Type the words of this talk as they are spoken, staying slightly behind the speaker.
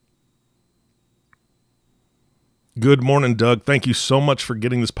Good morning, Doug. Thank you so much for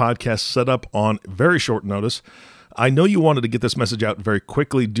getting this podcast set up on very short notice. I know you wanted to get this message out very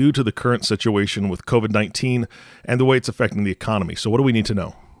quickly due to the current situation with COVID-19 and the way it's affecting the economy. So what do we need to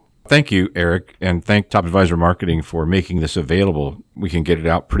know? Thank you, Eric, and thank Top Advisor Marketing for making this available. We can get it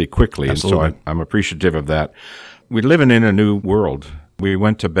out pretty quickly, Absolutely. And so I'm appreciative of that. We're living in a new world. We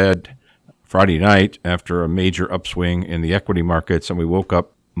went to bed Friday night after a major upswing in the equity markets, and we woke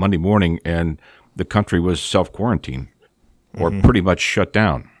up Monday morning and the country was self-quarantined or pretty much shut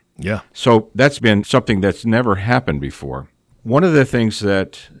down. Yeah. So that's been something that's never happened before. One of the things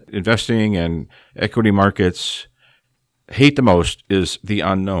that investing and equity markets hate the most is the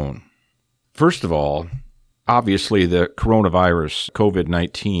unknown. First of all, obviously the coronavirus,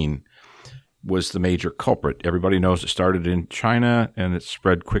 COVID-19, was the major culprit. Everybody knows it started in China and it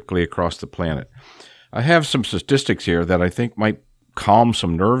spread quickly across the planet. I have some statistics here that I think might calm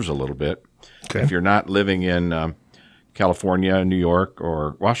some nerves a little bit. Okay. If you're not living in California, New York,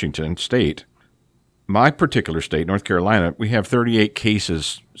 or Washington State. My particular state, North Carolina, we have 38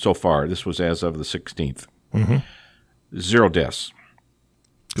 cases so far. This was as of the 16th. 0 deaths.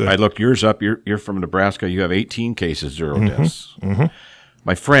 Good. I looked yours up. You're from Nebraska. You have 18 cases, 0 deaths.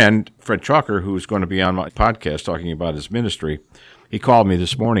 My friend, Fred Chalker, who's going to be on my podcast talking about his ministry, he called me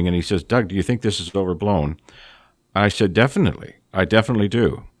this morning and he says, Doug, do you think this is overblown? I said, definitely. I definitely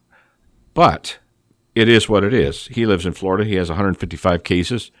do. But it is what it is. He lives in Florida. He has 155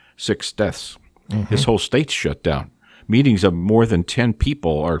 cases, 6 deaths. His whole state's shut down. Meetings of more than 10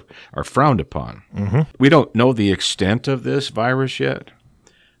 people are frowned upon. We don't know the extent of this virus yet,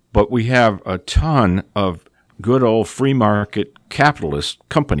 but we have a ton of good old free market capitalist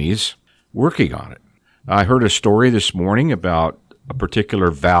companies working on it. I heard a story this morning about a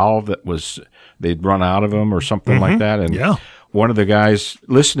particular valve that they'd run out of them or something like that. And one of the guys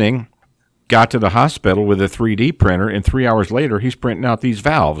listening got to the hospital with a 3D printer, and 3 hours later, he's printing out these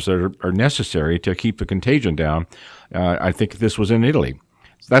valves that are necessary to keep the contagion down. I think this was in Italy.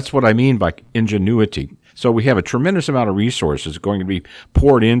 That's what I mean by ingenuity. So we have a tremendous amount of resources going to be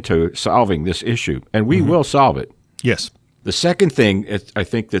poured into solving this issue, and we will solve it. Yes. The second thing I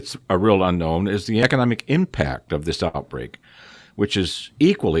think that's a real unknown is the economic impact of this outbreak, which is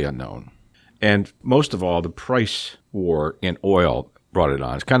equally unknown. And most of all, the price war in oil brought it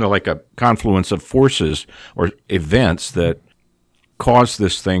on. It's kind of like a confluence of forces or events that caused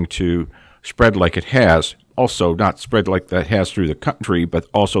this thing to spread like it has. Also, not spread like that has through the country, but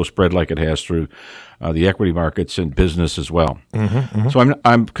also spread like it has through the equity markets and business as well. So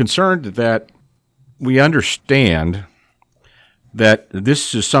I'm concerned that we understand that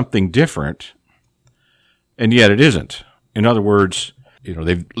this is something different, and yet it isn't. In other words,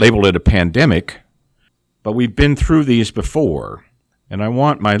 they've labeled it a pandemic, but we've been through these before. And I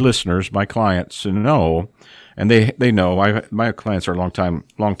want my listeners, my clients, to know, and they know. My clients are longtime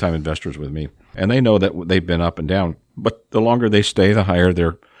investors with me, and they know that they've been up and down. But the longer they stay, the higher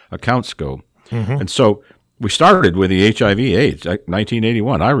their accounts go. And so we started with the HIV/AIDS,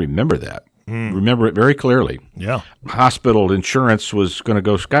 1981. I remember that. Remember it very clearly. Yeah. Hospital insurance was going to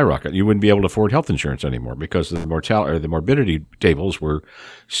go skyrocket. You wouldn't be able to afford health insurance anymore because the mortality or the morbidity tables were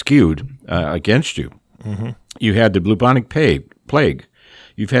skewed against you. You had the bubonic plague.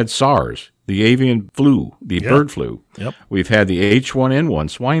 You've had SARS, the avian flu, the bird flu. We've had the H1N1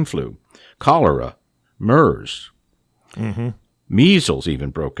 swine flu, cholera, MERS, measles even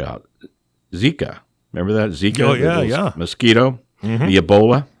broke out, Zika. Remember that? Zika? Oh, yeah. Mosquito, the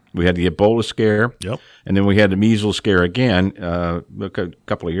Ebola. We had the Ebola scare. And then we had the measles scare again a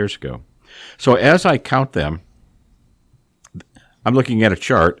couple of years ago. So as I count them, I'm looking at a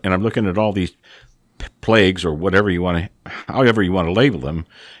chart, and I'm looking at all these plagues or however you want to label them,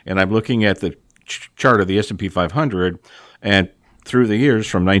 and I'm looking at the chart of the S&P 500, and through the years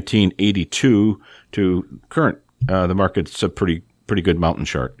from 1982 to current, the market's a pretty good mountain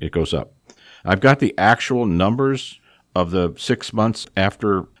chart. It goes up. I've got the actual numbers of the 6 months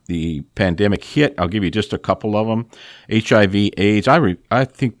after the pandemic hit. I'll give you just a couple of them. HIV/AIDS. I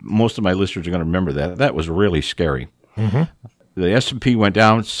think most of my listeners are going to remember that. That was really scary. The S&P went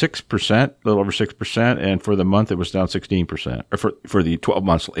down 6%, a little over 6%, and for the month it was down 16%, or for the 12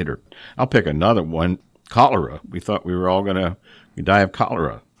 months later. I'll pick another one, cholera. We thought we were all going to die of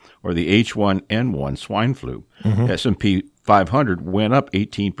cholera, or the H1N1 swine flu. S&P 500 went up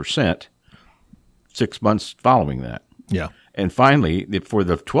 18% 6 months following that. Yeah. And finally, for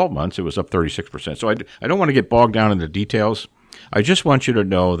the 12 months, it was up 36%. So I don't want to get bogged down in the details. I just want you to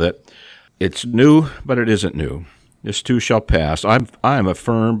know that it's new, but it isn't new. This too shall pass. I am a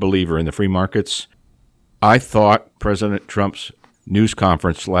firm believer in the free markets. I thought President Trump's news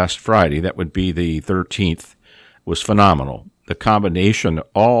conference last Friday, that would be the 13th, was phenomenal. The combination of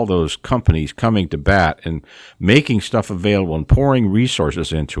all those companies coming to bat and making stuff available and pouring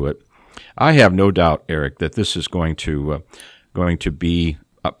resources into it, I have no doubt, Eric, that this is going to be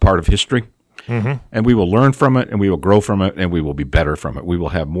a part of history. Mm-hmm. And we will learn from it, and we will grow from it, and we will be better from it. We will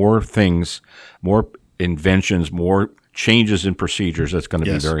have more things, more inventions, more changes in procedures that's going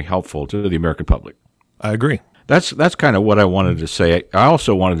to be very helpful to the American public. I agree. That's kind of what I wanted to say. I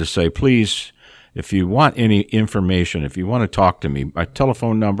also wanted to say, please, if you want any information, if you want to talk to me, my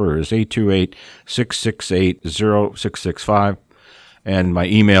telephone number is 828-668-0665, and my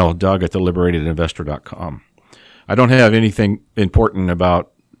email, doug@theliberatedinvestor.com. I don't have anything important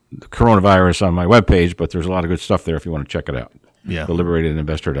about the coronavirus on my webpage, but there's a lot of good stuff there if you want to check it out. Yeah.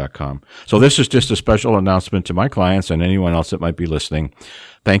 theliberatedinvestor.com. So this is just a special announcement to my clients and anyone else that might be listening,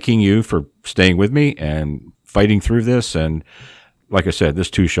 thanking you for staying with me and fighting through this. And like I said, this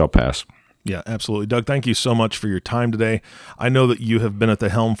too shall pass. Yeah, absolutely. Doug, thank you so much for your time today. I know that you have been at the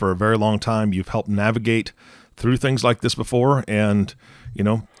helm for a very long time. You've helped navigate through things like this before. And,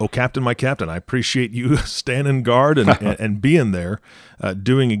 oh, Captain, my Captain, I appreciate you standing guard and being there,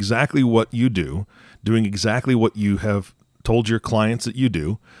 doing exactly what you do, doing exactly what you have told your clients that you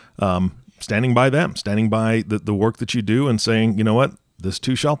do, standing by them, standing by the work that you do and saying, you know what, this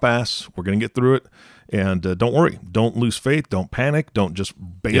too shall pass. We're going to get through it. And don't worry. Don't lose faith. Don't panic. Don't just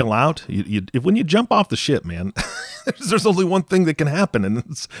bail out. When you jump off the ship, man, there's only one thing that can happen, and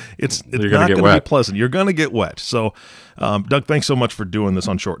it's not going to be pleasant. You're going to get wet. So, Doug, thanks so much for doing this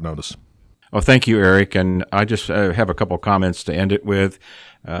on short notice. Oh, thank you, Eric. And I just have a couple of comments to end it with.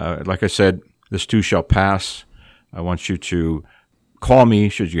 Like I said, this too shall pass. I want you to call me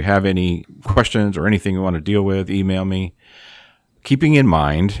should you have any questions or anything you want to deal with. Email me. Keeping in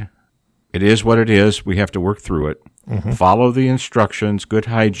mind, it is what it is. We have to work through it. Mm-hmm. Follow the instructions, good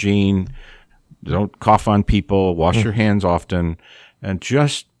hygiene. Don't cough on people. Wash your hands often. And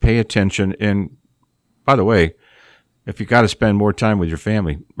just pay attention. And by the way, if you got to spend more time with your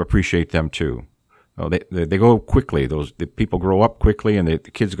family, appreciate them too. Oh, they go quickly. The people grow up quickly, and the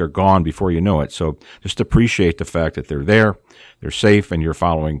kids are gone before you know it. So just appreciate the fact that they're there, they're safe, and you're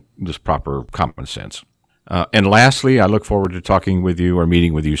following this proper common sense. And lastly, I look forward to talking with you or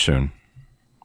meeting with you soon.